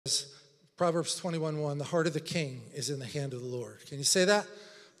Proverbs 21:1, the heart of the king is in the hand of the Lord. Can you say that?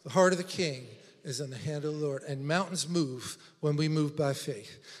 The heart of the king is in the hand of the Lord, and mountains move when we move by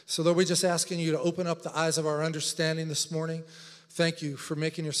faith. So Lord, we're just asking you to open up the eyes of our understanding this morning. Thank you for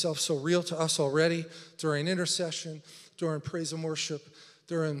making yourself so real to us already during intercession, during praise and worship,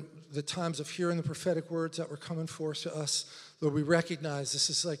 during the times of hearing the prophetic words that were coming forth to us. Lord, we recognize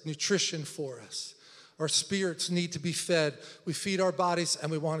this is like nutrition for us. Our spirits need to be fed. We feed our bodies, and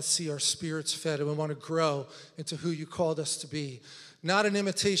we want to see our spirits fed, and we want to grow into who you called us to be. Not an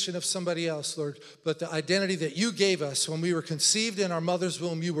imitation of somebody else, Lord, but the identity that you gave us when we were conceived in our mother's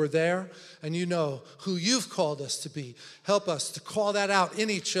womb. You were there, and you know who you've called us to be. Help us to call that out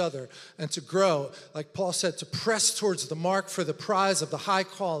in each other and to grow, like Paul said, to press towards the mark for the prize of the high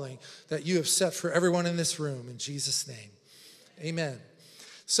calling that you have set for everyone in this room. In Jesus' name, amen.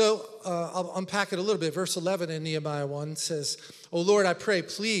 So I'll unpack it a little bit. Verse 11 in Nehemiah 1 says, "O Lord, I pray,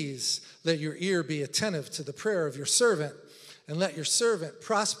 please let your ear be attentive to the prayer of your servant, and let your servant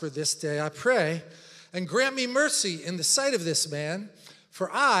prosper this day, I pray, and grant me mercy in the sight of this man,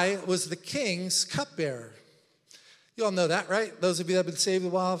 for I was the king's cupbearer." You all know that, right? Those of you that have been saved a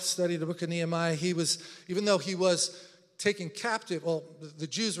while, studied the book of Nehemiah. He was, even though he was taken captive, well, the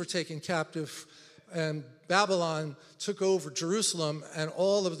Jews were taken captive, and Babylon took over Jerusalem, and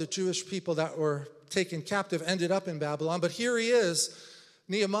all of the Jewish people that were taken captive ended up in Babylon. But here he is.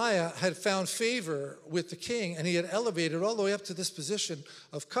 Nehemiah had found favor with the king, and he had elevated all the way up to this position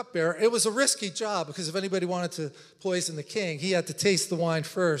of cupbearer. It was a risky job, because if anybody wanted to poison the king, he had to taste the wine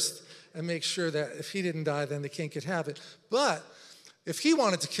first and make sure that if he didn't die, then the king could have it. But if he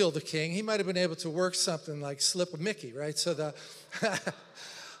wanted to kill the king, he might have been able to work something like slip a Mickey, right? So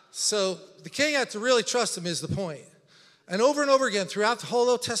the king had to really trust him, is the point. And over again, throughout the whole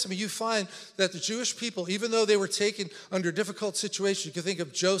Old Testament, you find that the Jewish people, even though they were taken under difficult situations, you can think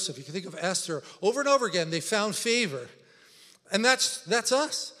of Joseph, you can think of Esther, over and over again, they found favor. And that's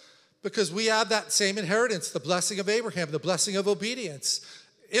us, because we have that same inheritance, the blessing of Abraham, the blessing of obedience.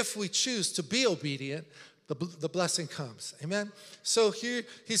 If we choose to be obedient, the blessing comes. Amen? So here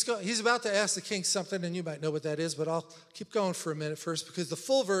he's about to ask the king something, and you might know what that is, but I'll keep going for a minute first, because the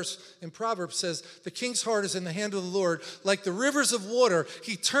full verse in Proverbs says, "The king's heart is in the hand of the Lord. Like the rivers of water,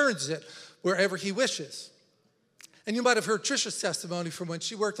 he turns it wherever he wishes." And you might have heard Trisha's testimony from when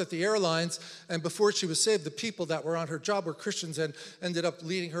she worked at the airlines, and before she was saved, the people that were on her job were Christians and ended up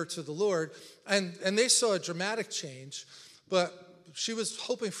leading her to the Lord. And they saw a dramatic change, but she was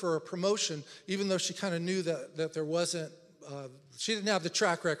hoping for a promotion, even though she kind of knew that there wasn't, she didn't have the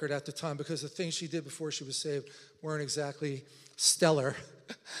track record at the time, because the things she did before she was saved weren't exactly stellar.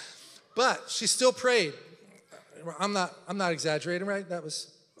 But she still prayed. I'm not exaggerating, right? That was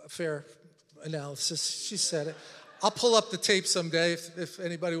a fair analysis. She said it. I'll pull up the tape someday if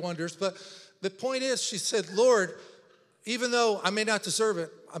anybody wonders. But the point is, she said, "Lord, even though I may not deserve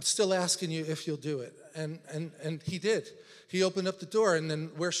it, I'm still asking you if you'll do it." And he did. He opened up the door, and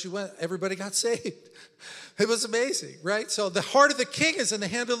then where she went, everybody got saved. It was amazing, right? So the heart of the king is in the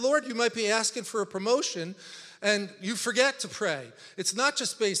hand of the Lord. You might be asking for a promotion, and you forget to pray. It's not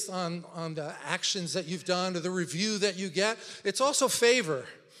just based on the actions that you've done or the review that you get. It's also favor.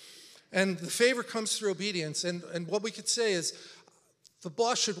 And the favor comes through obedience. And what we could say is, the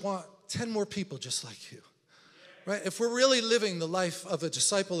boss should want 10 more people just like you, right? If we're really living the life of a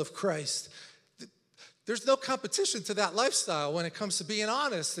disciple of Christ, there's no competition to that lifestyle when it comes to being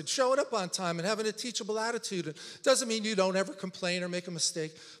honest and showing up on time and having a teachable attitude. It doesn't mean you don't ever complain or make a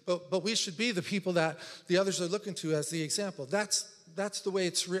mistake, but we should be the people that the others are looking to as the example. That's the way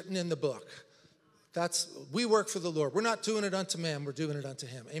it's written in the book. We work for the Lord. We're not doing it unto man, we're doing it unto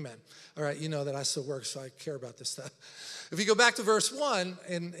him. Amen. All right, you know that I still work, so I care about this stuff. If you go back to verse 1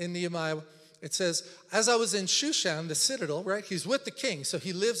 in Nehemiah, it says, "As I was in Shushan, the citadel," right? He's with the king, so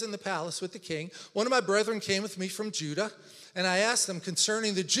he lives in the palace with the king. "One of my brethren came with me from Judah, and I asked them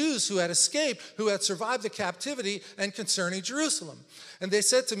concerning the Jews who had escaped, who had survived the captivity, and concerning Jerusalem. And they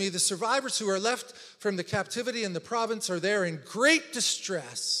said to me, the survivors who are left from the captivity in the province are there in great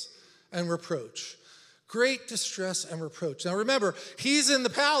distress and reproach." Great distress and reproach. Now remember, he's in the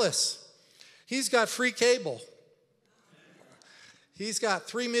palace. He's got free cable. He's got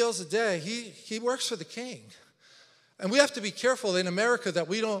 3 meals a day. He works for the king. And we have to be careful in America that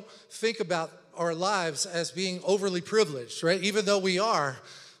we don't think about our lives as being overly privileged, right? Even though we are,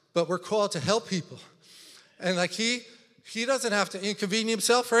 but we're called to help people. And like he doesn't have to inconvenience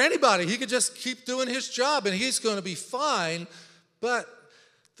himself for anybody. He could just keep doing his job and he's going to be fine. But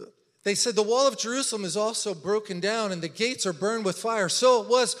they said the wall of Jerusalem is also broken down and the gates are burned with fire. So it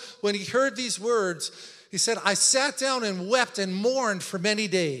was when he heard these words, he said, "I sat down and wept and mourned for many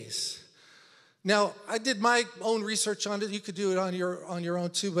days." Now, I did my own research on it. You could do it on your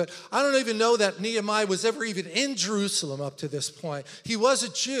own too, but I don't even know that Nehemiah was ever even in Jerusalem up to this point. He was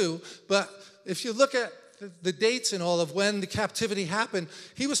a Jew, but if you look at the dates and all of when the captivity happened,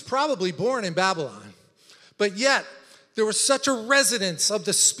 he was probably born in Babylon. But yet, there was such a resonance of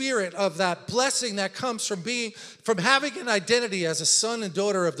the spirit of that blessing that comes from having an identity as a son and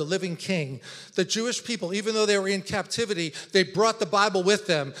daughter of the living king. The Jewish people, even though they were in captivity, they brought the Bible with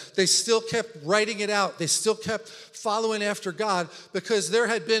them. They still kept writing it out. They still kept following after God, because there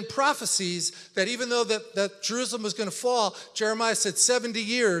had been prophecies that even though that Jerusalem was going to fall, Jeremiah said 70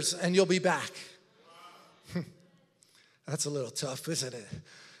 years and you'll be back. That's a little tough, isn't it?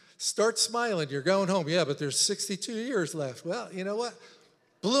 Start smiling, you're going home. Yeah, but there's 62 years left. Well, you know what?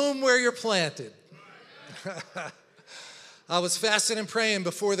 Bloom where you're planted. I was fasting and praying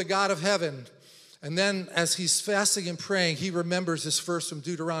before the God of heaven. And then as he's fasting and praying, he remembers this verse from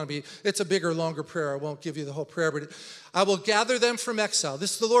Deuteronomy. It's a bigger, longer prayer. I won't give you the whole prayer, but I will gather them from exile.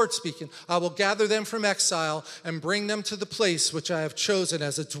 This is the Lord speaking. I will gather them from exile and bring them to the place which I have chosen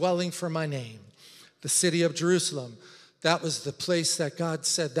as a dwelling for my name, the city of Jerusalem. That was the place that God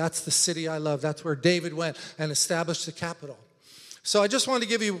said, that's the city I love. That's where David went and established the capital. So I just wanted to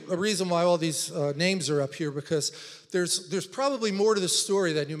give you a reason why all these names are up here, because there's probably more to the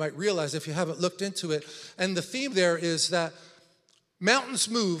story than you might realize if you haven't looked into it. And the theme there is that mountains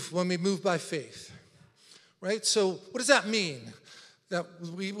move when we move by faith, right? So what does that mean? That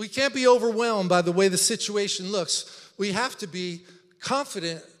we can't be overwhelmed by the way the situation looks. We have to be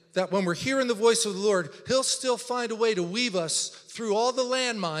confident that when we're hearing the voice of the Lord, he'll still find a way to weave us through all the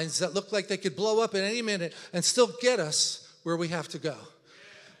landmines that look like they could blow up at any minute and still get us where we have to go.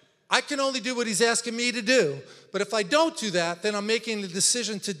 I can only do what he's asking me to do, but if I don't do that, then I'm making the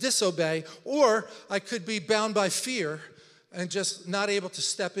decision to disobey, or I could be bound by fear and just not able to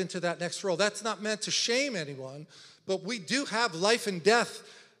step into that next role. That's not meant to shame anyone, but we do have life and death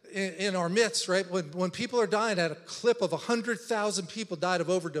in our midst, right? When people are dying at a clip of 100,000 people died of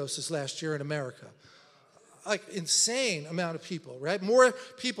overdoses last year in America. Like insane amount of people, right? More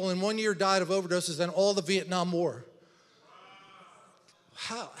people in 1 year died of overdoses than all the Vietnam War.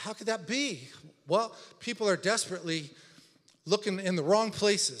 How could that be? Well, people are desperately looking in the wrong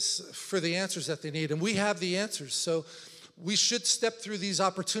places for the answers that they need, and we have the answers. So we should step through these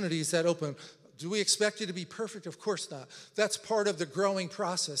opportunities that open. Do we expect you to be perfect? Of course not. That's part of the growing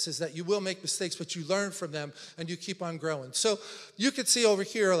process, is that you will make mistakes, but you learn from them and you keep on growing. So you could see over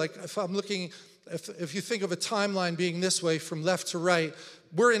here, like if I'm looking, if you think of a timeline being this way from left to right,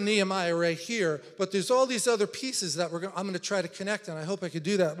 we're in Nehemiah right here, but there's all these other pieces that I'm going to try to connect, and I hope I could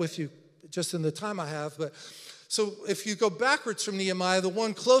do that with you just in the time I have. But so if you go backwards from Nehemiah, the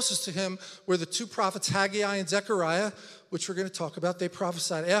one closest to him were the two prophets, Haggai and Zechariah, which we're going to talk about. They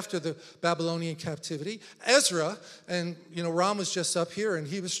prophesied after the Babylonian captivity. Ezra, and Ram was just up here, and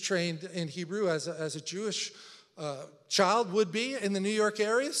he was trained in Hebrew as a Jewish child would be in the New York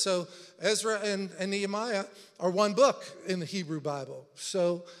area. So Ezra and Nehemiah are one book in the Hebrew Bible.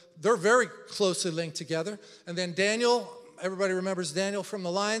 So they're very closely linked together. And then Daniel, everybody remembers Daniel from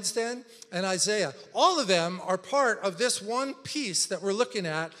the lion's den, and Isaiah. All of them are part of this one piece that we're looking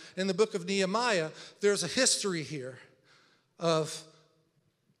at in the book of Nehemiah. There's a history here of,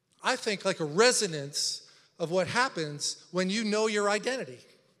 I think, like a resonance of what happens when you know your identity.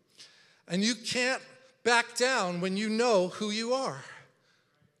 And you can't back down when you know who you are.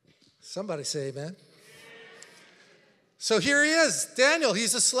 Somebody say amen. So here he is, Daniel,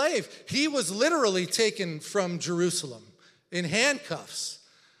 he's a slave. He was literally taken from Jerusalem in handcuffs,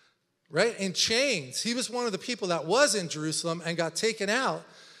 right? In chains. He was one of the people that was in Jerusalem and got taken out.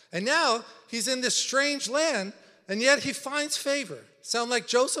 And now he's in this strange land, and yet he finds favor. Sound like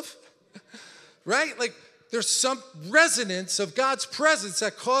Joseph? Right? Like there's some resonance of God's presence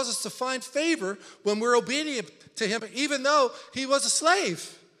that causes us to find favor when we're obedient to him, even though he was a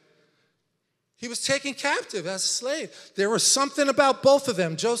slave. He was taken captive as a slave. There was something about both of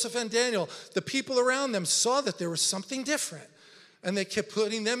them, Joseph and Daniel. The people around them saw that there was something different, and they kept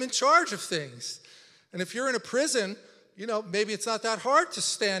putting them in charge of things. And if you're in a prison, maybe it's not that hard to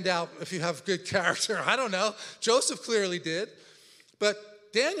stand out if you have good character. I don't know. Joseph clearly did. But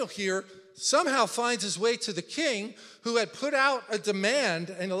Daniel here somehow finds his way to the king, who had put out a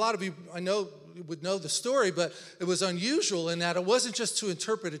demand, and a lot of you, I know, would know the story, but it was unusual in that it wasn't just to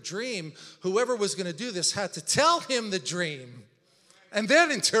interpret a dream. Whoever was going to do this had to tell him the dream and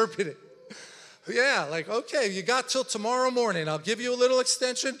then interpret it. Yeah, like, okay, you got till tomorrow morning. I'll give you a little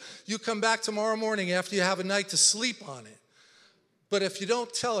extension. You come back tomorrow morning after you have a night to sleep on it. But if you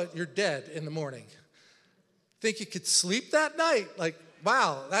don't tell it, you're dead in the morning. Think you could sleep that night? Like,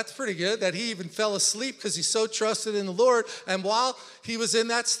 wow, that's pretty good that he even fell asleep because he so trusted in the Lord. And while he was in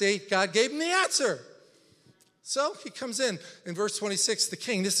that state, God gave him the answer. So he comes in verse 26, the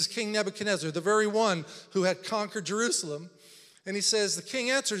king, this is King Nebuchadnezzar, the very one who had conquered Jerusalem. And he says, the king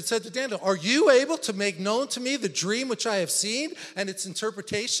answered and said to Daniel, are you able to make known to me the dream which I have seen and its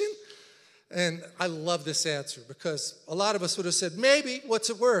interpretation? And I love this answer because a lot of us would have said, maybe, what's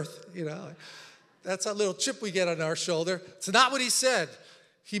it worth? You know, that's a little chip we get on our shoulder. It's not what he said.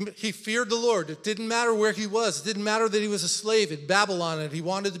 He feared the Lord. It didn't matter where he was. It didn't matter that he was a slave in Babylon and he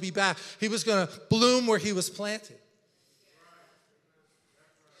wanted to be back. He was going to bloom where he was planted.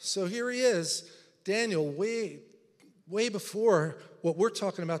 So here he is, Daniel, way before what we're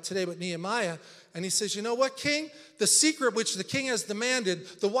talking about today with Nehemiah. And he says, you know what, king? The secret which the king has demanded,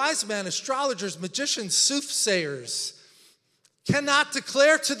 the wise men, astrologers, magicians, soothsayers cannot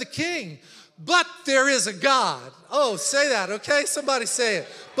declare to the king. But there is a God. Oh, say that, okay? Somebody say it.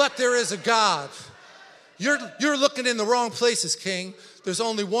 But there is a God. You're looking in the wrong places, king. There's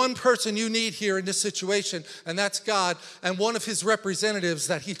only one person you need here in this situation, and that's God, and one of his representatives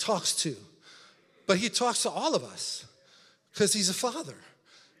that he talks to. But he talks to all of us because he's a father,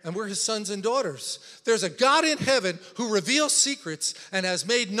 and we're his sons and daughters. There's a God in heaven who reveals secrets and has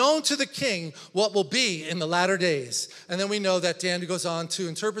made known to the king what will be in the latter days. And then we know that Daniel goes on to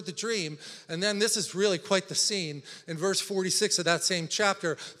interpret the dream. And then this is really quite the scene in verse 46 of that same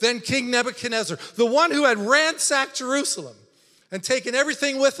chapter. Then King Nebuchadnezzar, the one who had ransacked Jerusalem and taken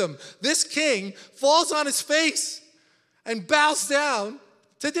everything with him, this king falls on his face and bows down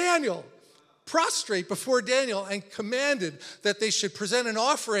to Daniel, prostrate before Daniel, and commanded that they should present an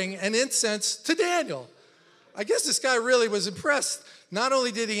offering and incense to Daniel. I guess this guy really was impressed. Not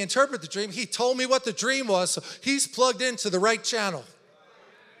only did he interpret the dream, he told me what the dream was, so he's plugged into the right channel.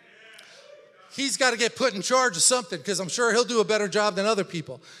 He's got to get put in charge of something because I'm sure he'll do a better job than other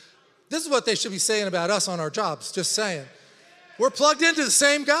people. This is what they should be saying about us on our jobs, just saying. We're plugged into the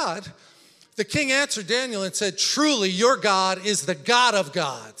same God. The king answered Daniel and said, truly, your God is the God of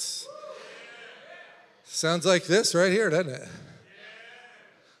gods. Sounds like this right here, doesn't it?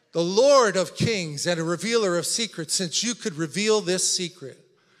 The Lord of kings and a revealer of secrets, since you could reveal this secret.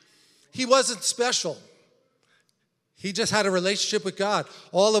 He wasn't special. He just had a relationship with God.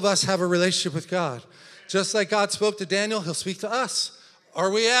 All of us have a relationship with God. Just like God spoke to Daniel, he'll speak to us. Are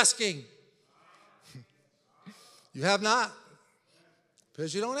we asking? You have not,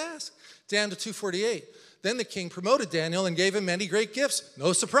 because you don't ask. Daniel 2:48. Then the king promoted Daniel and gave him many great gifts.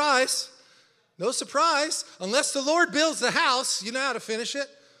 No surprise. No surprise. Unless the Lord builds the house, you know how to finish it.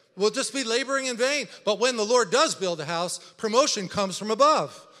 We'll just be laboring in vain. But when the Lord does build a house, promotion comes from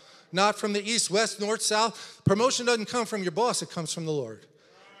above. Not from the east, west, north, south. Promotion doesn't come from your boss. It comes from the Lord.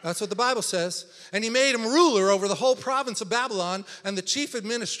 That's what the Bible says. And he made him ruler over the whole province of Babylon and the chief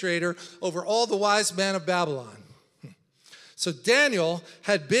administrator over all the wise men of Babylon. So Daniel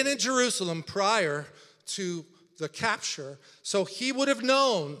had been in Jerusalem prior to the capture, so he would have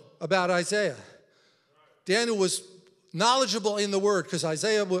known about Isaiah. Daniel was knowledgeable in the word because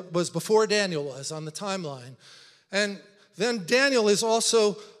Isaiah was before Daniel was on the timeline. And then Daniel is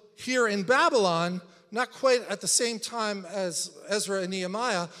also here in Babylon, not quite at the same time as Ezra and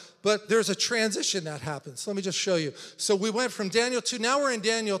Nehemiah, but there's a transition that happens. Let me just show you. So we went from Daniel 2, now we're in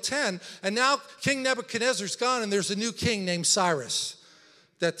Daniel 10, and now King Nebuchadnezzar's gone, and there's a new king named Cyrus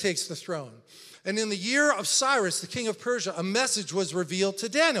that takes the throne. And in the year of Cyrus, the king of Persia, a message was revealed to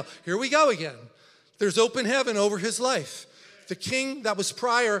Daniel. Here we go again. There's open heaven over his life. The king that was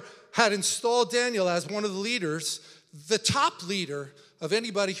prior had installed Daniel as one of the leaders, the top leader of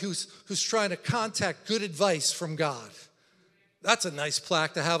anybody who's trying to contact good advice from God. That's a nice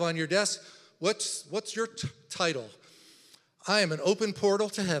plaque to have on your desk. What's your title? I am an open portal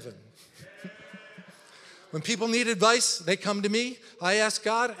to heaven. When people need advice, they come to me. I ask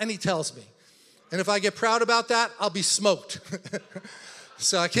God, and he tells me. And if I get proud about that, I'll be smoked.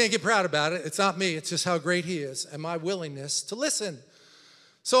 So I can't get proud about it. It's not me. It's just how great he is and my willingness to listen.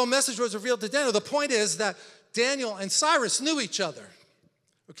 So a message was revealed to Daniel. The point is that Daniel and Cyrus knew each other.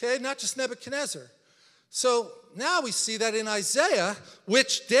 Okay, not just Nebuchadnezzar. So now we see that in Isaiah,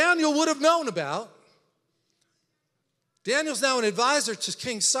 which Daniel would have known about, Daniel's now an advisor to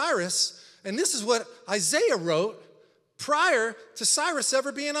King Cyrus, and this is what Isaiah wrote prior to Cyrus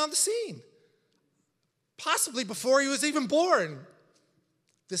ever being on the scene, possibly before he was even born.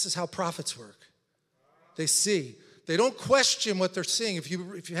 This is how prophets work. They see. They don't question what they're seeing. If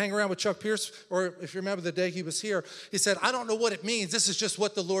you hang around with Chuck Pierce, or if you remember the day he was here, he said, I don't know what it means. This is just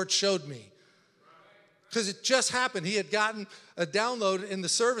what the Lord showed me. Because it just happened. He had gotten a download in the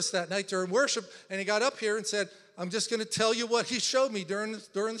service that night during worship, and he got up here and said, I'm just going to tell you what he showed me during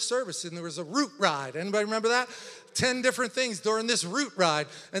the service. And there was a route ride. Anybody remember that? 10 different things during this route ride.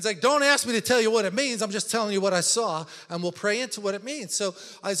 And it's like, don't ask me to tell you what it means. I'm just telling you what I saw, and we'll pray into what it means. So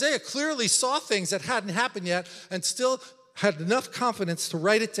Isaiah clearly saw things that hadn't happened yet and still had enough confidence to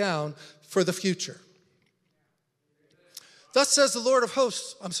write it down for the future. Thus says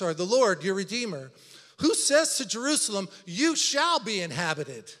the Lord, your Redeemer, who says to Jerusalem, you shall be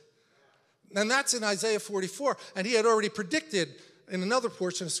inhabited. And that's in Isaiah 44. And he had already predicted in another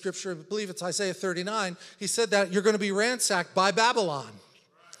portion of Scripture, I believe it's Isaiah 39, he said that you're going to be ransacked by Babylon.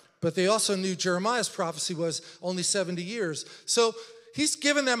 But they also knew Jeremiah's prophecy was only 70 years. So he's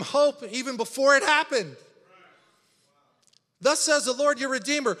given them hope even before it happened. Thus says the Lord your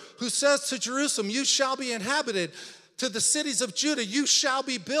Redeemer, who says to Jerusalem, you shall be inhabited. To the cities of Judah, you shall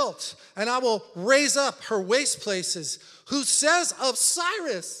be built, and I will raise up her waste places. Who says of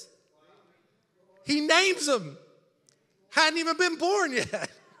Cyrus, he names him, hadn't even been born yet.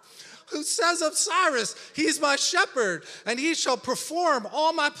 Who says of Cyrus, he's my shepherd, and he shall perform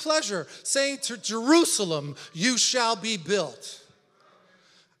all my pleasure, saying to Jerusalem, you shall be built.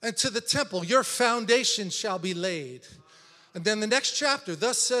 And to the temple, your foundation shall be laid. And then the next chapter,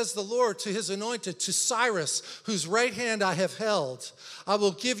 thus says the Lord to his anointed, to Cyrus, whose right hand I have held, I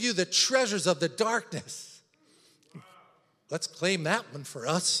will give you the treasures of the darkness. Let's claim that one for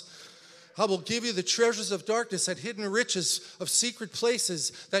us. I will give you the treasures of darkness and hidden riches of secret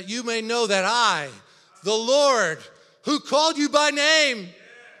places, that you may know that I, the Lord, who called you by name,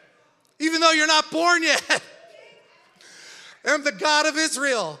 even though you're not born yet, am the God of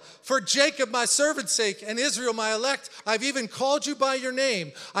Israel. For Jacob, my servant's sake, and Israel, my elect, I've even called you by your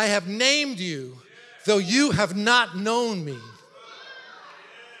name. I have named you, though you have not known me.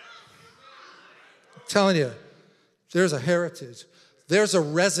 I'm telling you, there's a heritage. There's a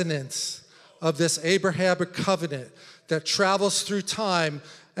resonance of this Abrahamic covenant that travels through time.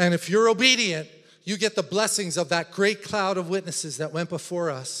 And if you're obedient, you get the blessings of that great cloud of witnesses that went before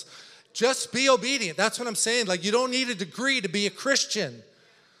us. Just be obedient. That's what I'm saying. Like, you don't need a degree to be a Christian.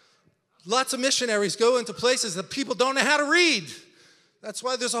 Lots of missionaries go into places that people don't know how to read. That's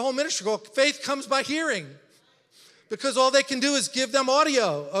why there's a whole ministry called Faith Comes by Hearing. Because all they can do is give them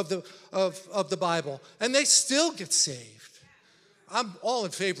audio of the Bible. And they still get saved. I'm all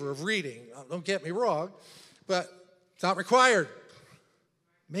in favor of reading. Don't get me wrong. But it's not required.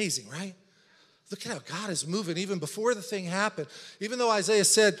 Amazing, right? Look at how God is moving even before the thing happened. Even though Isaiah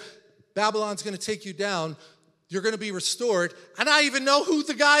said, Babylon's going to take you down, you're going to be restored. And I even know who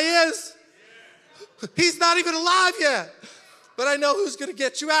the guy is. He's not even alive yet. But I know who's going to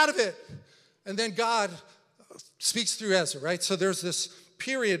get you out of it. And then God speaks through Ezra, right? So there's this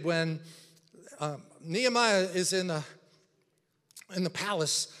period when Nehemiah is in the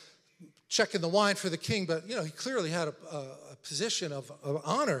palace checking the wine for the king. But, he clearly had a position of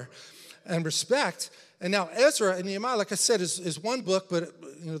honor and respect. And now Ezra and Nehemiah, like I said, is one book, but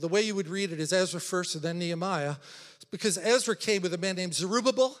the way you would read it is Ezra first and then Nehemiah. Because Ezra came with a man named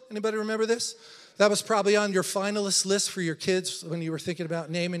Zerubbabel. Anybody remember this? That was probably on your finalist list for your kids when you were thinking about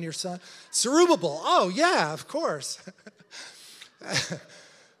naming your son. Zerubbabel. Oh, yeah, of course.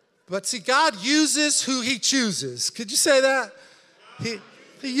 But see, God uses who he chooses. Could you say that? He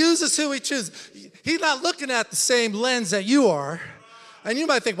uses who he chooses. He's not looking at the same lens that you are. And you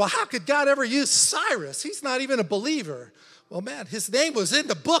might think, well, how could God ever use Cyrus? He's not even a believer. Well, man, his name was in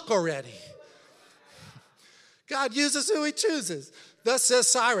the book already. God uses who he chooses. Thus says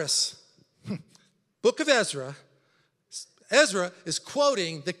Cyrus. Book of Ezra. Ezra is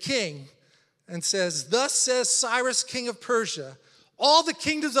quoting the king and says, thus says Cyrus, king of Persia, all the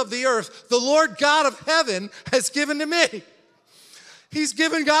kingdoms of the earth, the Lord God of heaven has given to me. He's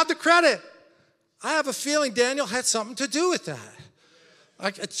given God the credit. I have a feeling Daniel had something to do with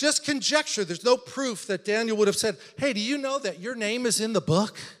that. It's just conjecture. There's no proof that Daniel would have said, hey, do you know that your name is in the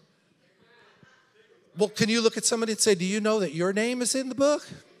book? Well, can you look at somebody and say, do you know that your name is in the book?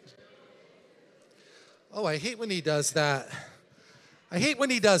 Oh, I hate when he does that. I hate when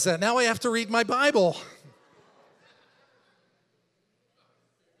he does that. Now I have to read my Bible.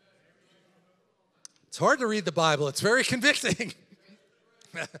 It's hard to read the Bible. It's very convicting.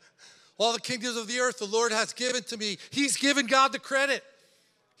 All the kingdoms of the earth the Lord has given to me. He's given God the credit.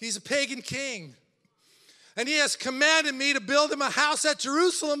 He's a pagan king. And he has commanded me to build him a house at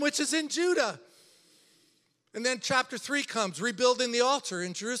Jerusalem, which is in Judah. And then chapter 3 comes, rebuilding the altar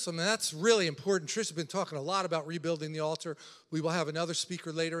in Jerusalem. And that's really important. Trish has been talking a lot about rebuilding the altar. We will have another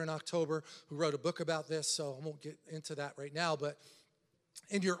speaker later in October who wrote a book about this, so I won't get into that right now. But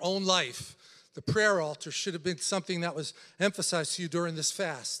in your own life, the prayer altar should have been something that was emphasized to you during this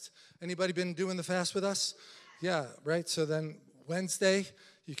fast. Anybody been doing the fast with us? Yeah, right? So then Wednesday,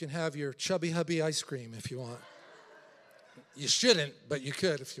 you can have your Chubby Hubby ice cream if you want. You shouldn't, but you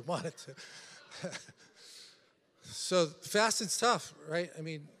could if you wanted to. So fasting's tough, right? I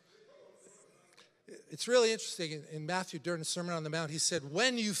mean, it's really interesting. In Matthew, during the Sermon on the Mount, he said,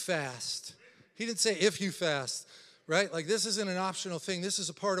 when you fast. He didn't say if you fast, right? Like, this isn't an optional thing. This is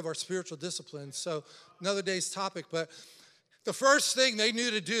a part of our spiritual discipline. So another day's topic. But the first thing they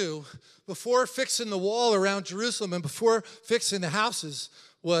knew to do before fixing the wall around Jerusalem and before fixing the houses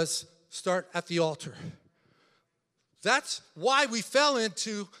was start at the altar. That's why we fell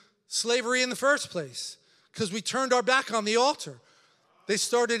into slavery in the first place, because we turned our back on the altar. They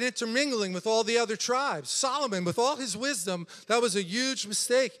started intermingling with all the other tribes. Solomon, with all his wisdom, that was a huge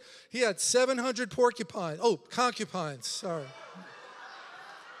mistake. He had 700 concubines, sorry.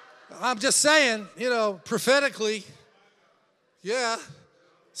 I'm just saying, prophetically,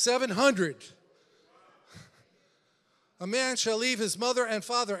 700. A man shall leave his mother and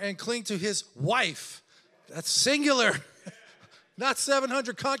father and cling to his wife. That's singular. Not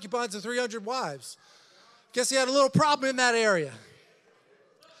 700 concubines and 300 wives. Guess he had a little problem in that area.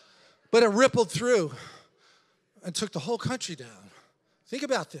 But it rippled through and took the whole country down. Think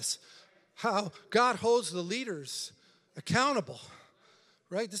about this, how God holds the leaders accountable,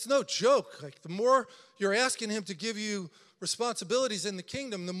 right? This is no joke. Like, the more you're asking him to give you responsibilities in the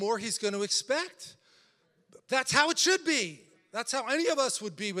kingdom, the more he's going to expect. That's how it should be. That's how any of us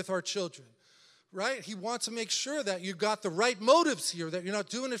would be with our children, right? He wants to make sure that you got the right motives here, that you're not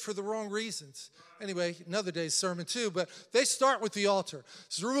doing it for the wrong reasons. Anyway, another day's sermon too, but they start with the altar.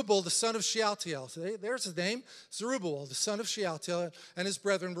 Zerubbabel, the son of Shealtiel, so there's his name, Zerubbabel, the son of Shealtiel, and his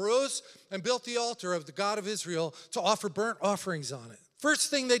brethren rose and built the altar of the God of Israel to offer burnt offerings on it. First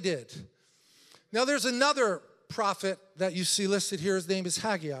thing they did. Now there's another prophet that you see listed here. His name is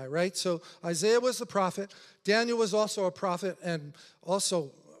Haggai, right? So Isaiah was the prophet. Daniel was also a prophet, and also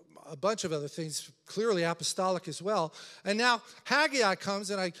a bunch of other things, clearly apostolic as well. And now Haggai comes,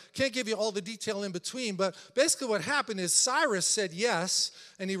 and I can't give you all the detail in between, but basically what happened is Cyrus said yes,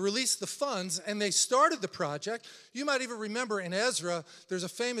 and he released the funds, and they started the project. You might even remember in Ezra, there's a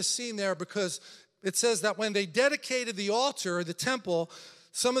famous scene there because it says that when they dedicated the altar, the temple,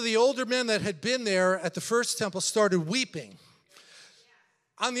 some of the older men that had been there at the first temple started weeping.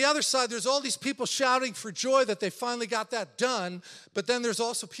 On the other side, there's all these people shouting for joy that they finally got that done, but then there's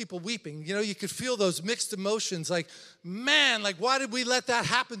also people weeping. You could feel those mixed emotions, like, man, like, why did we let that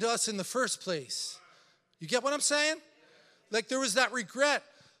happen to us in the first place? You get what I'm saying? Like, there was that regret.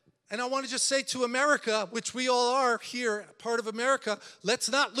 And I want to just say to America, which we all are here, part of America, let's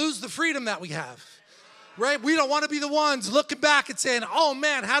not lose the freedom that we have, right? We don't want to be the ones looking back and saying, oh,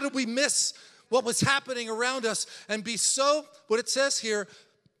 man, how did we miss what was happening around us, and be so, what it says here,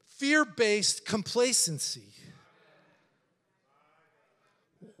 fear-based complacency.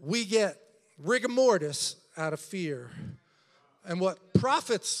 We get rigor mortis out of fear. And what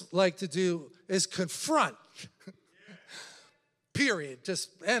prophets like to do is confront. Period. Just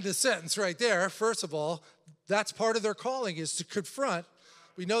end the sentence right there. First of all, that's part of their calling, is to confront.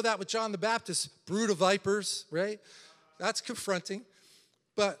 We know that with John the Baptist, brood of vipers, right? That's confronting.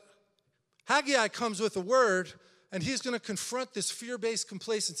 But Haggai comes with a word, and he's going to confront this fear-based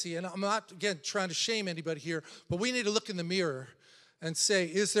complacency. And I'm not, again, trying to shame anybody here, but we need to look in the mirror and say,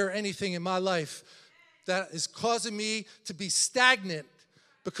 is there anything in my life that is causing me to be stagnant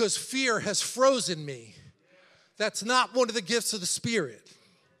because fear has frozen me? That's not one of the gifts of the Spirit.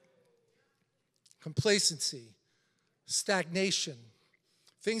 Complacency, stagnation.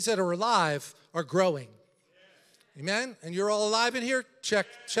 Things that are alive are growing. Amen? And you're all alive in here? Check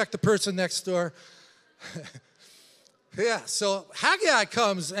the person next door. Yeah, so Haggai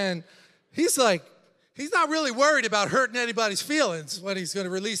comes, and he's like, he's not really worried about hurting anybody's feelings when he's going to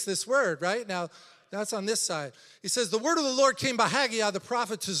release this word, right? Now, that's on this side. He says, the word of the Lord came by Haggai the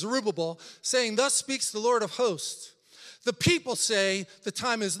prophet to Zerubbabel, saying, thus speaks the Lord of hosts. The people say, the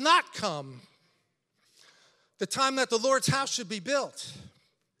time is not come, the time that the Lord's house should be built.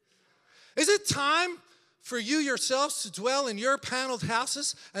 Is it time for you yourselves to dwell in your paneled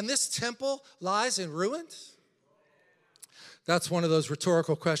houses, and this temple lies in ruins? That's one of those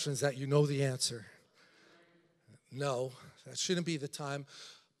rhetorical questions that you know the answer. No, that shouldn't be the time.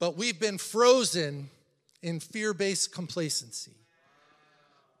 But we've been frozen in fear-based complacency.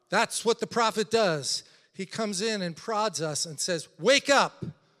 That's what the prophet does. He comes in and prods us and says, wake up.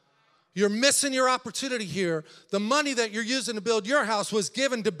 You're missing your opportunity here. The money that you're using to build your house was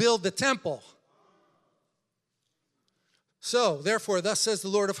given to build the temple. So, therefore, thus says the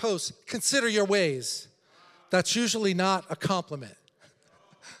Lord of hosts, consider your ways. That's usually not a compliment.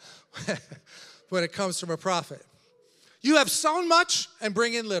 when it comes from a prophet. You have sown much and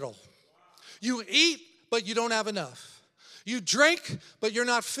bring in little. You eat, but you don't have enough. You drink, but you're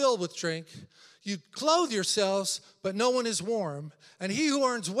not filled with drink. You clothe yourselves, but no one is warm. And he who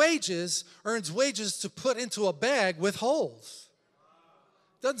earns wages to put into a bag with holes.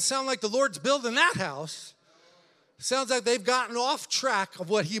 Doesn't sound like the Lord's building that house. Sounds like they've gotten off track of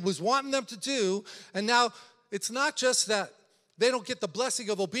what he was wanting them to do. And now it's not just that they don't get the blessing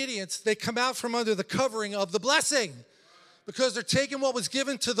of obedience. They come out from under the covering of the blessing because they're taking what was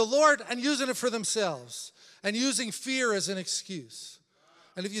given to the Lord and using it for themselves and using fear as an excuse.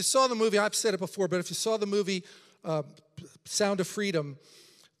 And if you saw the movie, I've said it before, but if you saw the movie Sound of Freedom,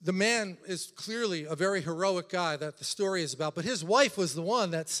 the man is clearly a very heroic guy that the story is about. But his wife was the one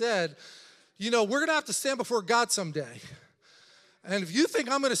that said, you know, we're going to have to stand before God someday. And if you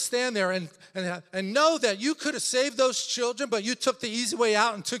think I'm going to stand there and know that you could have saved those children, but you took the easy way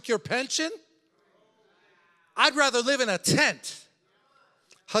out and took your pension, I'd rather live in a tent.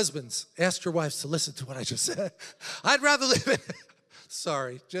 Husbands, ask your wives to listen to what I just said. I'd rather live in,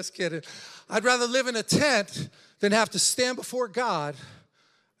 sorry, just kidding. I'd rather live in a tent than have to stand before God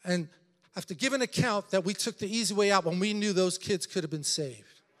and have to give an account that we took the easy way out when we knew those kids could have been saved.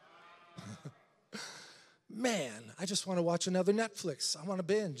 Man, I just want to watch another Netflix. I want to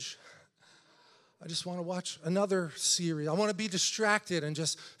binge. I just want to watch another series. I want to be distracted and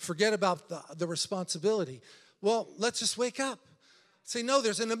just forget about the responsibility. Well, let's just wake up. Say, no,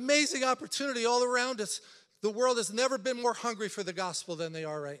 there's an amazing opportunity all around us. The world has never been more hungry for the gospel than they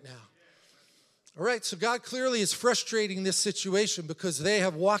are right now. All right, so God clearly is frustrating this situation because they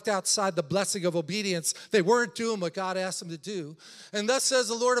have walked outside the blessing of obedience. They weren't doing what God asked them to do. And thus says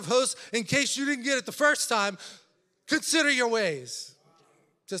the Lord of hosts, in case you didn't get it the first time, consider your ways.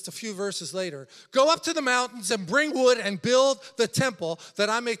 Just a few verses later. Go up to the mountains and bring wood and build the temple that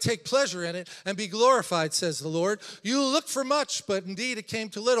I may take pleasure in it and be glorified, says the Lord. You looked for much, but indeed it came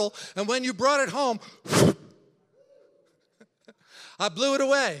to little. And when you brought it home, I blew it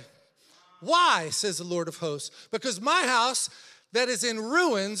away. Why, says the Lord of hosts? Because my house that is in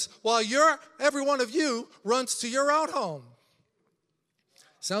ruins, while every one of you runs to your own home.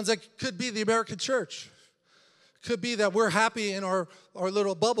 Sounds like it could be the American church. Could be that we're happy in our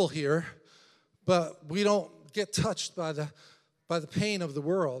little bubble here, but we don't get touched by the pain of the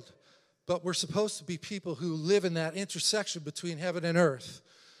world. But we're supposed to be people who live in that intersection between heaven and earth.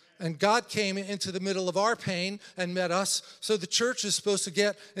 And God came into the middle of our pain and met us. So the church is supposed to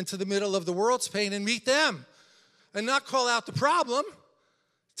get into the middle of the world's pain and meet them. And not call out the problem.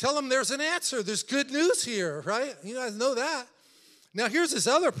 Tell them there's an answer. There's good news here, right? You guys know that. Now here's this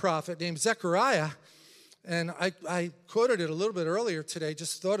other prophet named Zechariah. And I quoted it a little bit earlier today.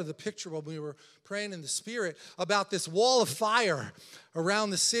 Just thought of the picture when we were praying in the Spirit about this wall of fire around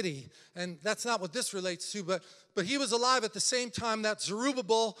the city. And that's not what this relates to, but he was alive at the same time that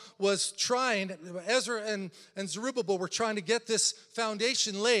Zerubbabel was trying, Ezra and Zerubbabel were trying to get this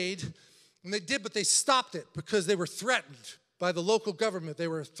foundation laid. And they did, but they stopped it because they were threatened by the local government. They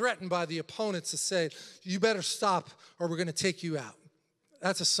were threatened by the opponents to say, you better stop or we're going to take you out.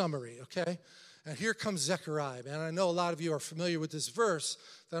 That's a summary, okay? And here comes Zechariah. And I know a lot of you are familiar with this verse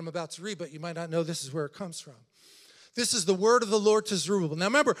that I'm about to read, but you might not know this is where it comes from. This is the word of the Lord to Zerubbabel. Now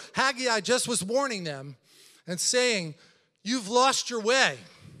remember, Haggai just was warning them and saying, you've lost your way.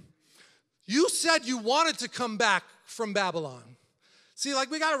 You said you wanted to come back from Babylon. See,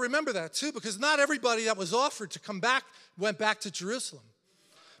 we got to remember that too, because not everybody that was offered to come back went back to Jerusalem.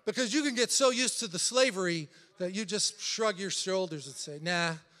 Because you can get so used to the slavery that you just shrug your shoulders and say,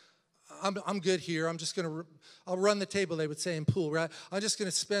 nah, I'm good here. I'll run the table, they would say in pool, right? I'm just going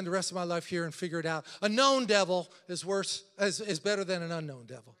to spend the rest of my life here and figure it out. A known devil is better than an unknown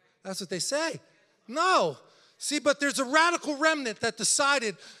devil. That's what they say. No. See, but there's a radical remnant that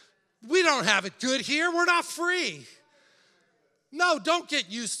decided, we don't have it good here. We're not free. No, don't get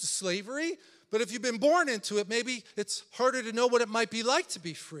used to slavery. But if you've been born into it, maybe it's harder to know what it might be like to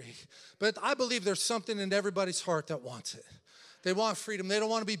be free. But I believe there's something in everybody's heart that wants it. They want freedom. They don't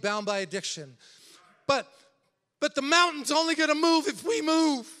want to be bound by addiction. But the mountain's only going to move if we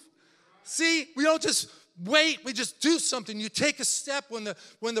move. See, we don't just wait. We just do something. You take a step.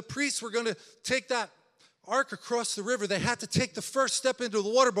 When the priests were going to take that ark across the river, they had to take the first step into the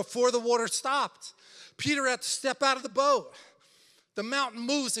water before the water stopped. Peter had to step out of the boat. The mountain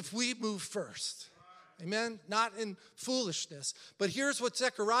moves if we move first. Amen? Not in foolishness. But here's what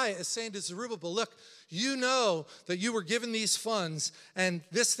Zechariah is saying to Zerubbabel. Look, you know that you were given these funds, and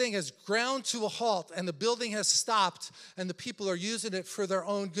this thing has ground to a halt, and the building has stopped, and the people are using it for their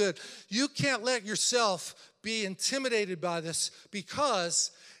own good. You can't let yourself be intimidated by this,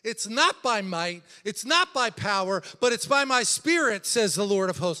 because it's not by might, it's not by power, but it's by my Spirit, says the Lord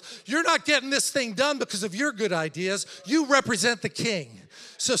of hosts. You're not getting this thing done because of your good ideas. You represent the King.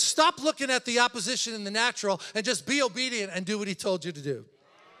 So stop looking at the opposition in the natural and just be obedient and do what he told you to do.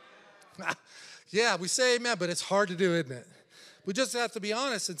 Yeah, we say amen, but it's hard to do, isn't it? We just have to be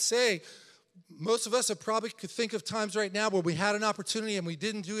honest and say, most of us have probably could think of times right now where we had an opportunity and we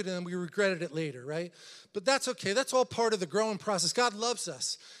didn't do it and then we regretted it later, right? But that's okay. That's all part of the growing process. God loves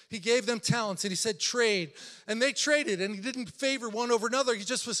us. He gave them talents and he said trade. And they traded, and he didn't favor one over another. He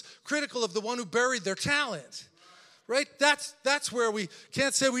just was critical of the one who buried their talent, right? That's where we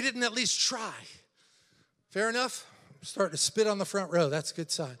can't say we didn't at least try. Fair enough? I'm starting to spit on the front row. That's a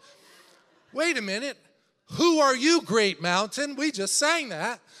good sign. Wait a minute. Who are you, great mountain? We just sang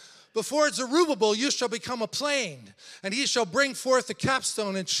that. Before Zerubbabel, you shall become a plain, and he shall bring forth the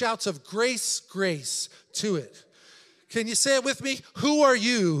capstone and shouts of grace, grace to it. Can you say it with me? Who are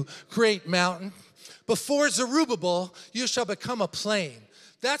you, great mountain? Before Zerubbabel, you shall become a plain.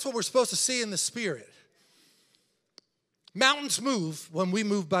 That's what we're supposed to see in the Spirit. Mountains move when we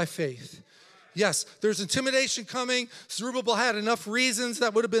move by faith. Yes, there's intimidation coming. Zerubbabel had enough reasons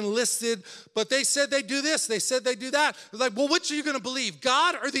that would have been listed, but they said they do this, they said they do that. They're like, well, which are you going to believe,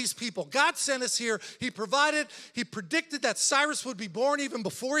 God or these people? God sent us here. He provided. He predicted that Cyrus would be born even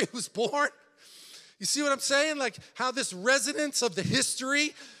before he was born. You see what I'm saying? Like how this resonance of the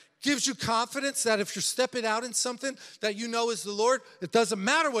history gives you confidence that if you're stepping out in something that you know is the Lord, it doesn't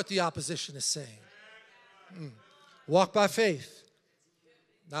matter what the opposition is saying. Walk by faith,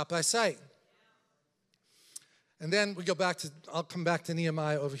 not by sight. And then we go back to, I'll come back to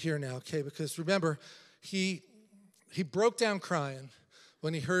Nehemiah over here now, okay? Because remember, he broke down crying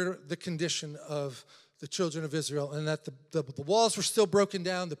when he heard the condition of the children of Israel and that the walls were still broken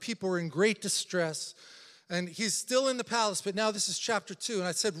down, the people were in great distress, and he's still in the palace, but now this is chapter 2. And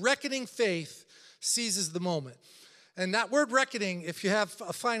I said, reckoning faith seizes the moment. And that word reckoning, if you have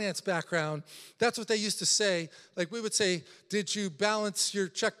a finance background, that's what they used to say. Like we would say, did you balance your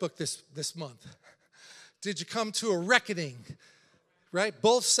checkbook this month? Did you come to a reckoning, right?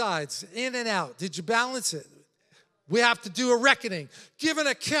 Both sides, in and out. Did you balance it? We have to do a reckoning. Give an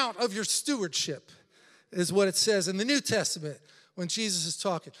account of your stewardship, is what it says in the New Testament when Jesus is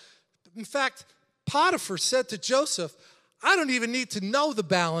talking. In fact, Potiphar said to Joseph, I don't even need to know the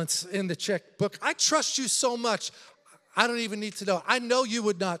balance in the checkbook. I trust you so much, I don't even need to know. I know you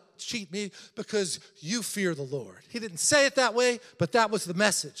would not cheat me because you fear the Lord. He didn't say it that way, but that was the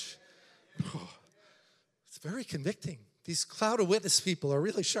message. Very convicting. These cloud of witness people are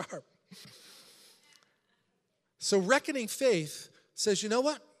really sharp. So reckoning faith says, you know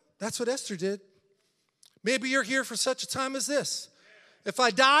what? That's what Esther did. Maybe you're here for such a time as this. If I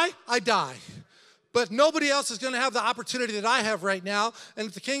die, I die. But nobody else is going to have the opportunity that I have right now. And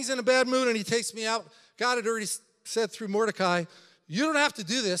if the king's in a bad mood and he takes me out, God had already said through Mordecai, you don't have to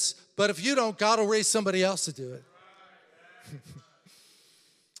do this, but if you don't, God will raise somebody else to do it.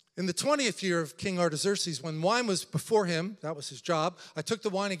 In the 20th year of King Artaxerxes, when wine was before him, that was his job, I took the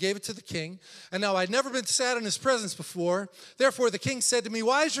wine and gave it to the king. And now I'd never been sad in his presence before. Therefore, the king said to me,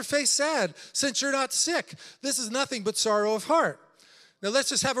 why is your face sad, since you're not sick? This is nothing but sorrow of heart. Now, let's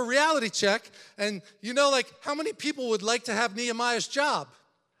just have a reality check. And you know, like, how many people would like to have Nehemiah's job?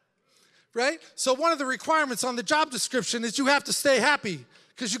 Right? So one of the requirements on the job description is you have to stay happy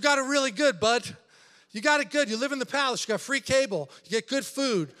because you got it really good, bud. You got it good. You live in the palace. You got free cable. You get good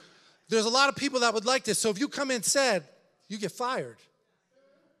food. There's a lot of people that would like this. So if you come in sad, you get fired.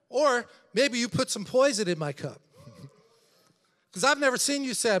 Or maybe you put some poison in my cup. Because I've never seen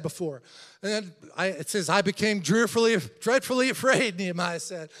you sad before. And then it says, I became dreadfully afraid, Nehemiah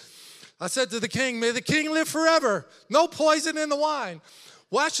said. I said to the king, may the king live forever. No poison in the wine.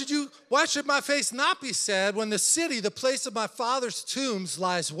 Why should my face not be sad when the city, the place of my father's tombs,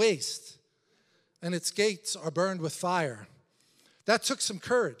 lies waste and its gates are burned with fire? That took some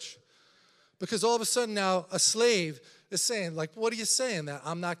courage. Because all of a sudden now a slave is saying, like, what are you saying, that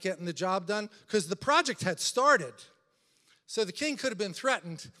I'm not getting the job done? Because the project had started. So the king could have been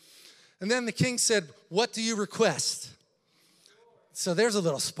threatened. And then the king said, what do you request? So there's a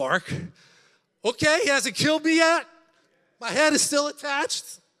little spark. Okay, he hasn't killed me yet. My head is still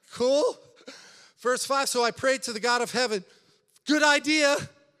attached. Cool. Verse 5, so I prayed to the God of heaven. Good idea.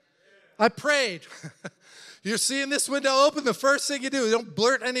 I prayed. You're seeing this window open, the first thing you do, you don't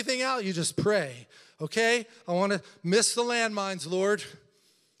blurt anything out, you just pray, okay? I want to miss the landmines, Lord.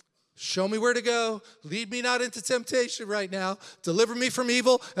 Show me where to go. Lead me not into temptation right now. Deliver me from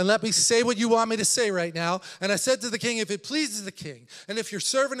evil, and let me say what you want me to say right now. And I said to the king, if it pleases the king, and if your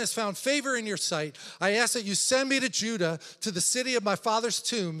servant has found favor in your sight, I ask that you send me to Judah, to the city of my father's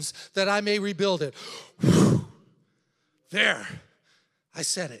tombs, that I may rebuild it. Whew. There, I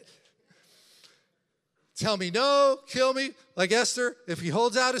said it. Tell me no, kill me, like Esther. If he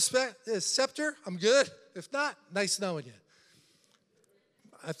holds out his scepter, I'm good. If not, nice knowing you.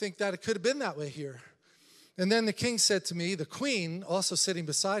 I think that it could have been that way here. And then the king said to me, the queen, also sitting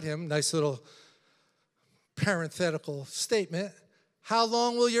beside him, nice little parenthetical statement, how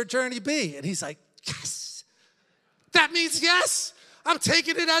long will your journey be? And he's like, yes. That means yes. I'm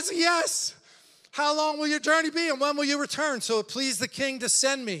taking it as a yes. How long will your journey be, and when will you return? So it pleased the king to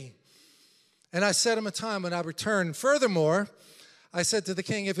send me. And I set him a time when I return. And furthermore, I said to the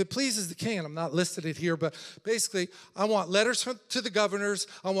king, if it pleases the king, and I'm not listed it here, but basically, I want letters to the governors.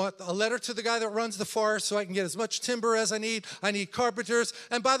 I want a letter to the guy that runs the forest so I can get as much timber as I need. I need carpenters.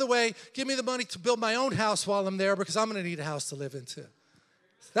 And by the way, give me the money to build my own house while I'm there, because I'm going to need a house to live in too.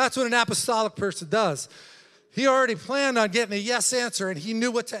 That's what an apostolic person does. He already planned on getting a yes answer, and he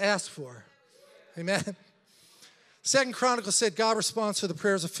knew what to ask for. Amen. 2 Chronicles said, God responds to the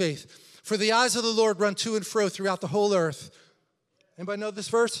prayers of faith. For the eyes of the Lord run to and fro throughout the whole earth. Anybody know this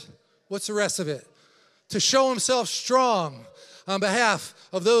verse? What's the rest of it? To show himself strong on behalf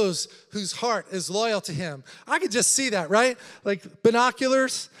of those whose heart is loyal to him. I could just see that, right? Like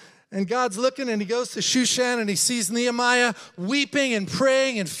binoculars, and God's looking, and he goes to Shushan, and he sees Nehemiah weeping and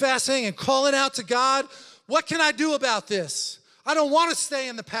praying and fasting and calling out to God. What can I do about this? I don't want to stay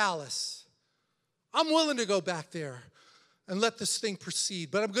in the palace. I'm willing to go back there and let this thing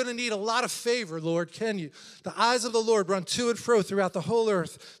proceed. But I'm going to need a lot of favor, Lord, can you? The eyes of the Lord run to and fro throughout the whole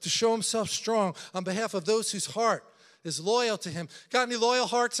earth to show himself strong on behalf of those whose heart is loyal to him. Got any loyal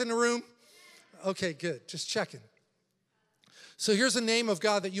hearts in the room? Okay, good. Just checking. So here's a name of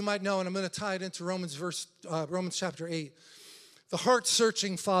God that you might know, and I'm going to tie it into Romans chapter 8. The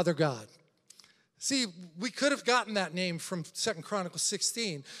heart-searching Father God. See, we could have gotten that name from 2 Chronicles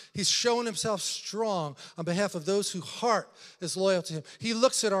 16. He's shown himself strong on behalf of those whose heart is loyal to him. He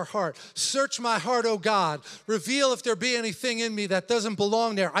looks at our heart. Search my heart, O God. Reveal if there be anything in me that doesn't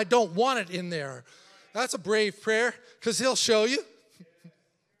belong there. I don't want it in there. That's a brave prayer, because he'll show you.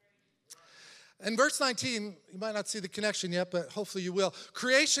 In verse 19, you might not see the connection yet, but hopefully you will.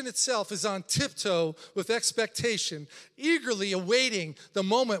 Creation itself is on tiptoe with expectation, eagerly awaiting the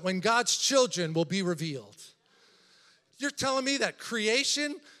moment when God's children will be revealed. You're telling me that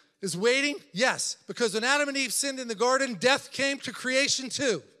creation is waiting? Yes, because when Adam and Eve sinned in the garden, death came to creation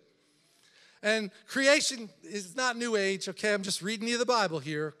too. And creation is not New Age, okay? I'm just reading you the Bible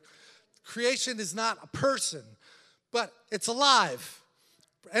here. Creation is not a person, but it's alive.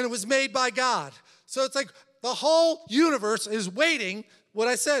 And it was made by God. So it's like the whole universe is waiting, what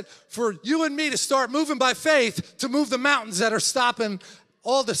I said, for you and me to start moving by faith to move the mountains that are stopping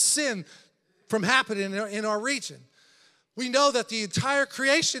all the sin from happening in our region. We know that the entire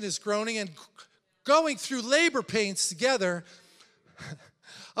creation is groaning and going through labor pains together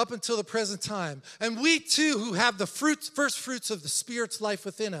up until the present time. And we too, who have the first fruits of the Spirit's life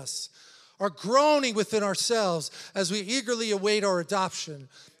within us, are groaning within ourselves as we eagerly await our adoption,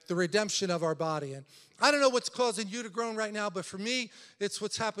 the redemption of our body. And I don't know what's causing you to groan right now, but for me, it's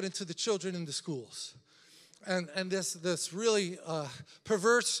what's happening to the children in the schools. And this really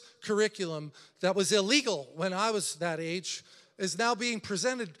perverse curriculum that was illegal when I was that age is now being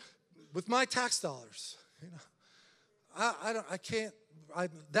presented with my tax dollars. You know,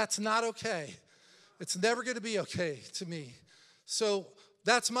 that's not okay. It's never going to be okay to me. So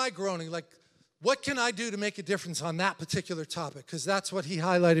that's my groaning. Like, what can I do to make a difference on that particular topic? Because that's what he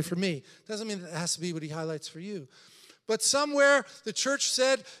highlighted for me. Doesn't mean that it has to be what he highlights for you. But somewhere the church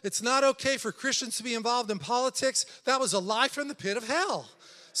said it's not okay for Christians to be involved in politics. That was a lie from the pit of hell.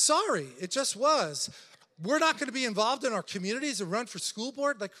 Sorry, it just was. We're not going to be involved in our communities and run for school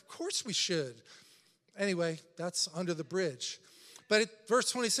board? Like, of course we should. Anyway, that's under the bridge. But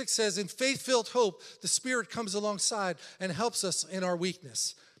verse 26 says, in faith-filled hope, the Spirit comes alongside and helps us in our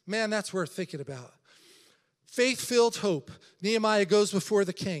weakness. Man, that's worth thinking about. Faith-filled hope. Nehemiah goes before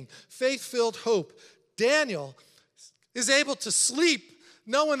the king. Faith-filled hope. Daniel is able to sleep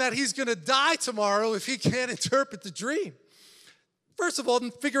knowing that he's going to die tomorrow if he can't interpret the dream. First of all,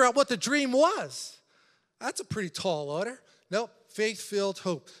 figure out what the dream was. That's a pretty tall order. Nope. Faith-filled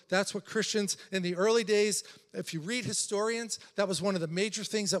hope. That's what Christians in the early days, if you read historians, that was one of the major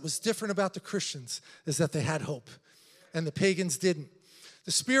things that was different about the Christians, is that they had hope, and the pagans didn't.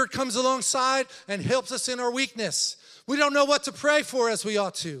 The Spirit comes alongside and helps us in our weakness. We don't know what to pray for as we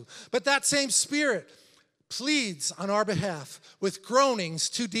ought to. But that same Spirit pleads on our behalf with groanings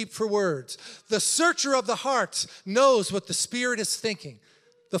too deep for words. The searcher of the hearts knows what the Spirit is thinking.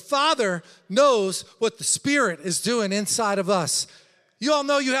 The Father knows what the Spirit is doing inside of us. You all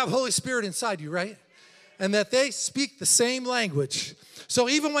know you have Holy Spirit inside you, right? And that they speak the same language. So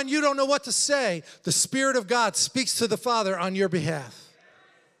even when you don't know what to say, the Spirit of God speaks to the Father on your behalf.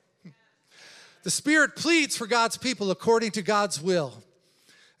 The Spirit pleads for God's people according to God's will.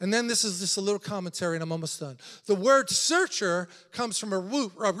 And then this is just a little commentary, and I'm almost done. The word searcher comes from a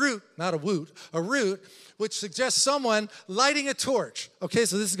root, which suggests someone lighting a torch. Okay,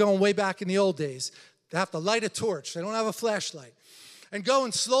 so this is going way back in the old days. They have to light a torch. They don't have a flashlight. And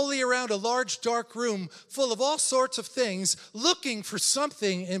going slowly around a large, dark room full of all sorts of things, looking for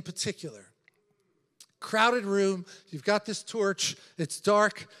something in particular. Crowded room, you've got this torch, it's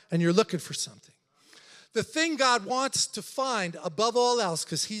dark, and you're looking for something. The thing God wants to find above all else,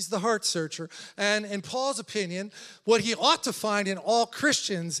 because he's the heart searcher, and in Paul's opinion, what he ought to find in all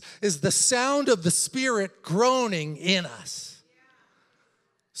Christians is the sound of the Spirit groaning in us.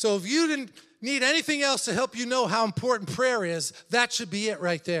 So if you didn't need anything else to help you know how important prayer is, that should be it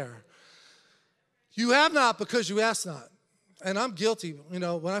right there. You have not because you ask not. And I'm guilty. You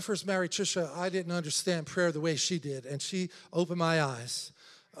know, when I first married Shushan, I didn't understand prayer the way she did, and she opened my eyes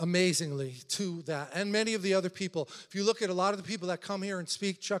amazingly to that. And many of the other people. If you look at a lot of the people that come here and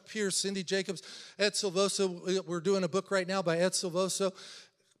speak, Chuck Pierce, Cindy Jacobs, Ed Silvoso, we're doing a book right now by Ed Silvoso.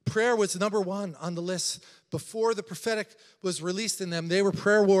 Prayer was number one on the list. Before the prophetic was released in them, they were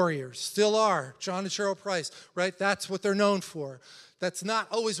prayer warriors, still are. John and Cheryl Price, right? That's what they're known for. That's not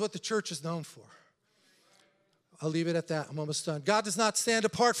always what the church is known for. I'll leave it at that. I'm almost done. God does not stand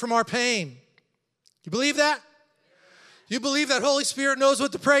apart from our pain. You believe that? You believe that Holy Spirit knows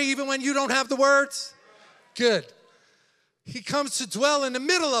what to pray even when you don't have the words? Good. He comes to dwell in the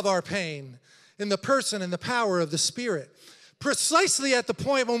middle of our pain, in the person and the power of the Spirit. Precisely at the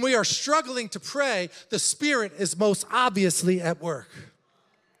point when we are struggling to pray, the Spirit is most obviously at work.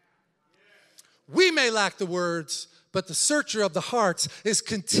 We may lack the words, but the searcher of the hearts is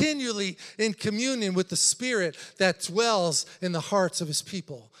continually in communion with the Spirit that dwells in the hearts of his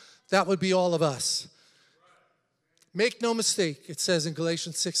people. That would be all of us. Make no mistake, it says in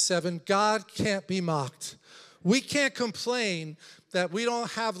Galatians 6:7, God can't be mocked. We can't complain that we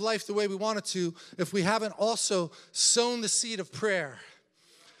don't have life the way we want it to if we haven't also sown the seed of prayer.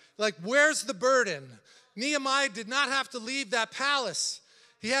 Like, where's the burden? Nehemiah did not have to leave that palace.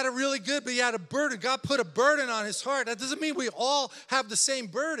 He had it really good, but he had a burden. God put a burden on his heart. That doesn't mean we all have the same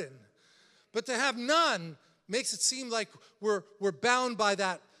burden. But to have none makes it seem like we're bound by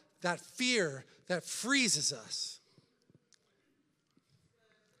that fear that freezes us.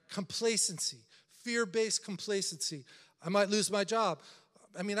 Complacency, fear-based complacency. I might lose my job.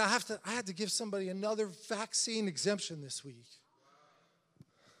 I mean, I had to give somebody another vaccine exemption this week.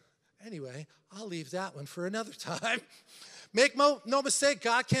 Anyway, I'll leave that one for another time. Make no mistake,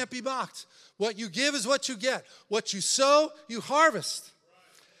 God can't be mocked. What you give is what you get. What you sow, you harvest.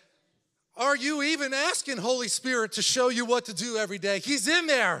 Are you even asking Holy Spirit to show you what to do every day? He's in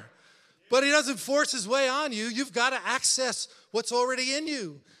there, but he doesn't force his way on you. You've got to access what's already in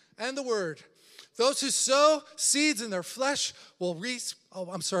you and the word. Those who sow seeds in their flesh will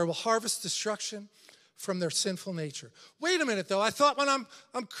harvest destruction from their sinful nature. Wait a minute, though. I thought when I'm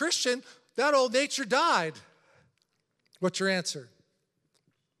Christian, that old nature died. What's your answer?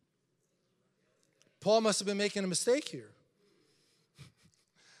 Paul must have been making a mistake here.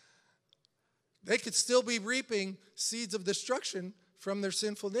 They could still be reaping seeds of destruction from their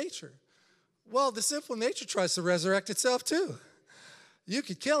sinful nature. Well, the sinful nature tries to resurrect itself too. You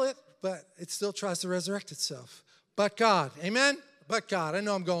could kill it, but it still tries to resurrect itself. But God, amen? But God, I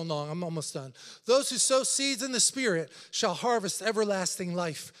know I'm going long. I'm almost done. Those who sow seeds in the Spirit shall harvest everlasting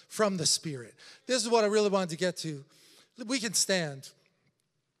life from the Spirit. This is what I really wanted to get to. We can stand.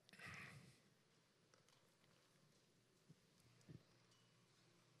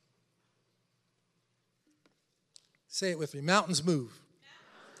 Say it with me. Mountains move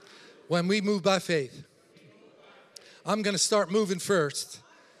when we move by faith. I'm going to start moving first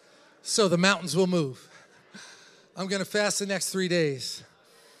so the mountains will move. I'm going to fast the next 3 days.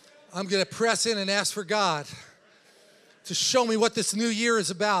 I'm going to press in and ask for God to show me what this new year is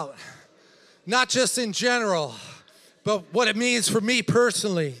about. Not just in general, but what it means for me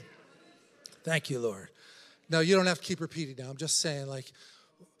personally. Thank you, Lord. No, you don't have to keep repeating now. I'm just saying, like,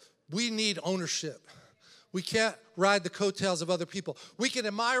 we need ownership. We can't ride the coattails of other people. We can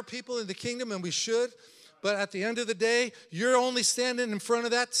admire people in the kingdom, and we should, but at the end of the day, you're only standing in front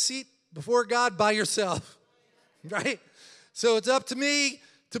of that seat before God by yourself. right? So it's up to me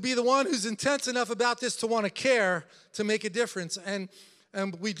to be the one who's intense enough about this to want to care, to make a difference. And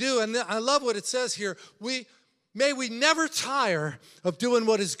we do. And I love what it says here. May we never tire of doing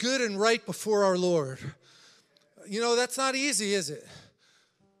what is good and right before our Lord. You know, that's not easy, is it?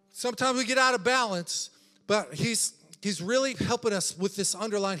 Sometimes we get out of balance, but he's really helping us with this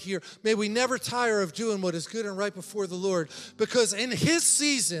underline here. May we never tire of doing what is good and right before the Lord, because in his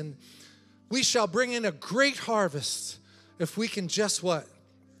season, we shall bring in a great harvest if we can just what?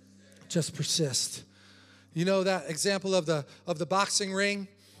 Just persist. You know that example of the boxing ring?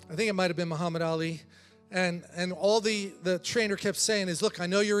 I think it might have been Muhammad Ali. And all the trainer kept saying is, look, I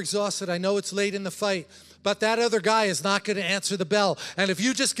know you're exhausted. I know it's late in the fight, but that other guy is not going to answer the bell. And if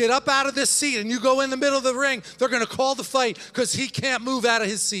you just get up out of this seat and you go in the middle of the ring, they're going to call the fight because he can't move out of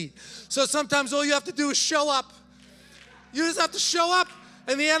his seat. So sometimes all you have to do is show up. You just have to show up,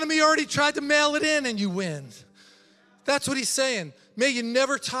 and the enemy already tried to mail it in, and you win. That's what he's saying. May you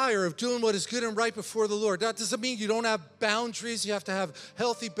never tire of doing what is good and right before the Lord. That doesn't mean you don't have boundaries. You have to have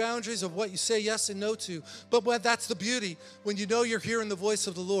healthy boundaries of what you say yes and no to. But that's the beauty. When you know you're hearing the voice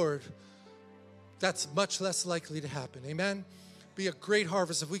of the Lord, that's much less likely to happen. Amen? Be a great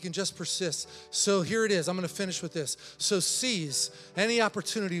harvest if we can just persist. So here it is. I'm going to finish with this. So seize any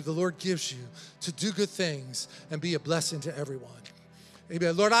opportunity the Lord gives you to do good things and be a blessing to everyone.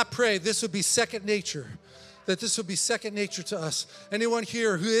 Amen. Lord, I pray this would be second nature. That this would be second nature to us. Anyone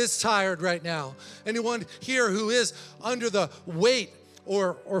here who is tired right now, anyone here who is under the weight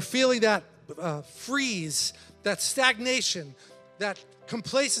or feeling that freeze, that stagnation, that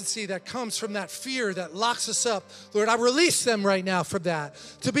complacency that comes from that fear that locks us up, Lord, I release them right now from that,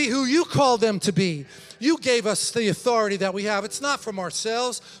 to be who you called them to be. You gave us the authority that we have. It's not from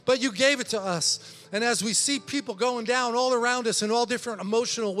ourselves, but you gave it to us. And as we see people going down all around us in all different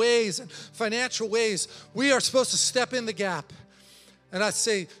emotional ways and financial ways, we are supposed to step in the gap. And I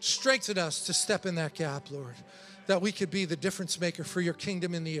say, strengthen us to step in that gap, Lord, that we could be the difference maker for your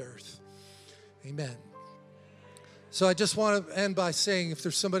kingdom in the earth. Amen. So I just want to end by saying, if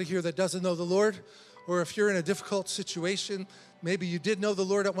there's somebody here that doesn't know the Lord, or if you're in a difficult situation, maybe you did know the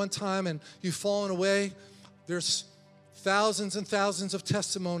Lord at one time and you've fallen away, there's thousands and thousands of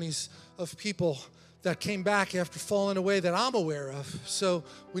testimonies of people that came back after falling away that I'm aware of. So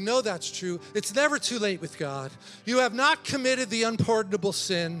we know that's true. It's never too late with God. You have not committed the unpardonable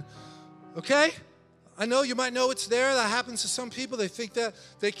sin, okay? I know you might know it's there. That happens to some people. They think that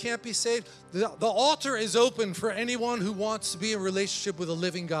they can't be saved. The altar is open for anyone who wants to be in a relationship with a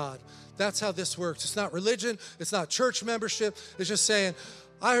living God. That's how this works. It's not religion. It's not church membership. It's just saying,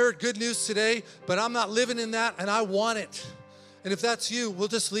 I heard good news today, but I'm not living in that, and I want it. And if that's you, we'll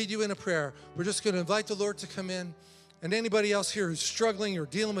just lead you in a prayer. We're just going to invite the Lord to come in. And anybody else here who's struggling or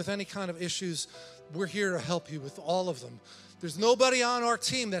dealing with any kind of issues, we're here to help you with all of them. There's nobody on our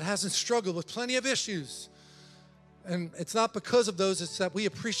team that hasn't struggled with plenty of issues. And it's not because of those, it's that we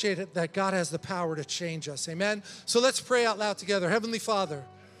appreciate it, that God has the power to change us. Amen? So let's pray out loud together. Heavenly Father,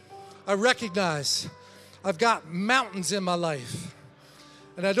 I recognize I've got mountains in my life.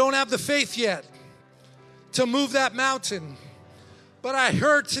 And I don't have the faith yet to move that mountain. But I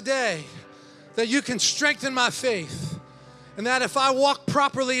heard today that you can strengthen my faith, and that if I walk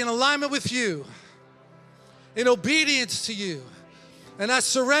properly in alignment with you, in obedience to you, and I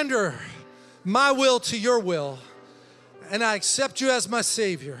surrender my will to your will, and I accept you as my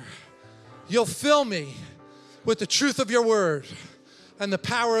Savior, you'll fill me with the truth of your word and the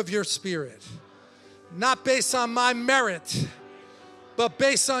power of your Spirit, not based on my merit, but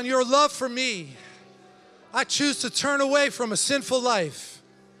based on your love for me. I choose to turn away from a sinful life.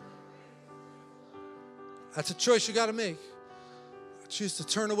 That's a choice you got to make. I choose to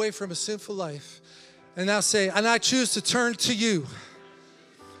turn away from a sinful life. And now say, and I choose to turn to you.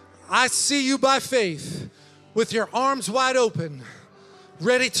 I see you by faith with your arms wide open,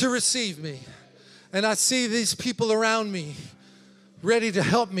 ready to receive me. And I see these people around me ready to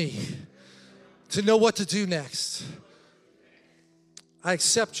help me to know what to do next. I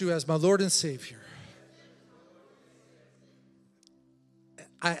accept you as my Lord and Savior.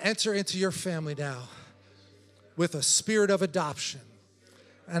 I enter into your family now with a spirit of adoption.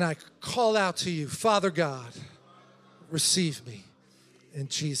 And I call out to you, Father God, receive me in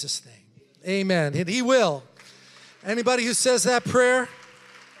Jesus' name. Amen. And he will. Anybody who says that prayer,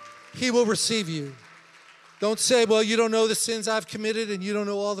 he will receive you. Don't say, well, you don't know the sins I've committed and you don't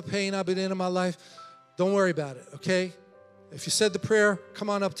know all the pain I've been in my life. Don't worry about it, okay? If you said the prayer, come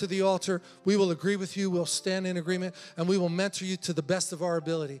on up to the altar. We will agree with you. We'll stand in agreement, and we will mentor you to the best of our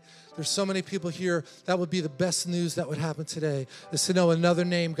ability. There's so many people here. That would be the best news that would happen today, is to know another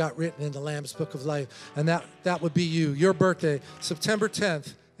name got written in the Lamb's Book of Life, and that would be you. Your birthday, September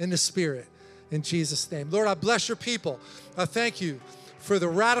 10th, in the Spirit, in Jesus' name. Lord, I bless your people. I thank you for the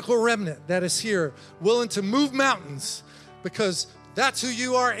radical remnant that is here, willing to move mountains, because that's who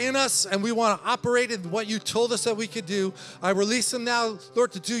you are in us, and we want to operate in what you told us that we could do. I release them now,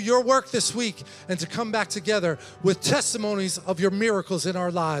 Lord, to do your work this week and to come back together with testimonies of your miracles in our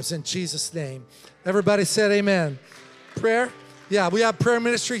lives, in Jesus' name. Everybody said amen. Prayer? Yeah, we have prayer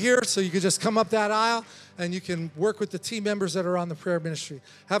ministry here, so you can just come up that aisle and you can work with the team members that are on the prayer ministry.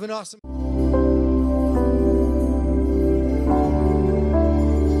 Have an awesome...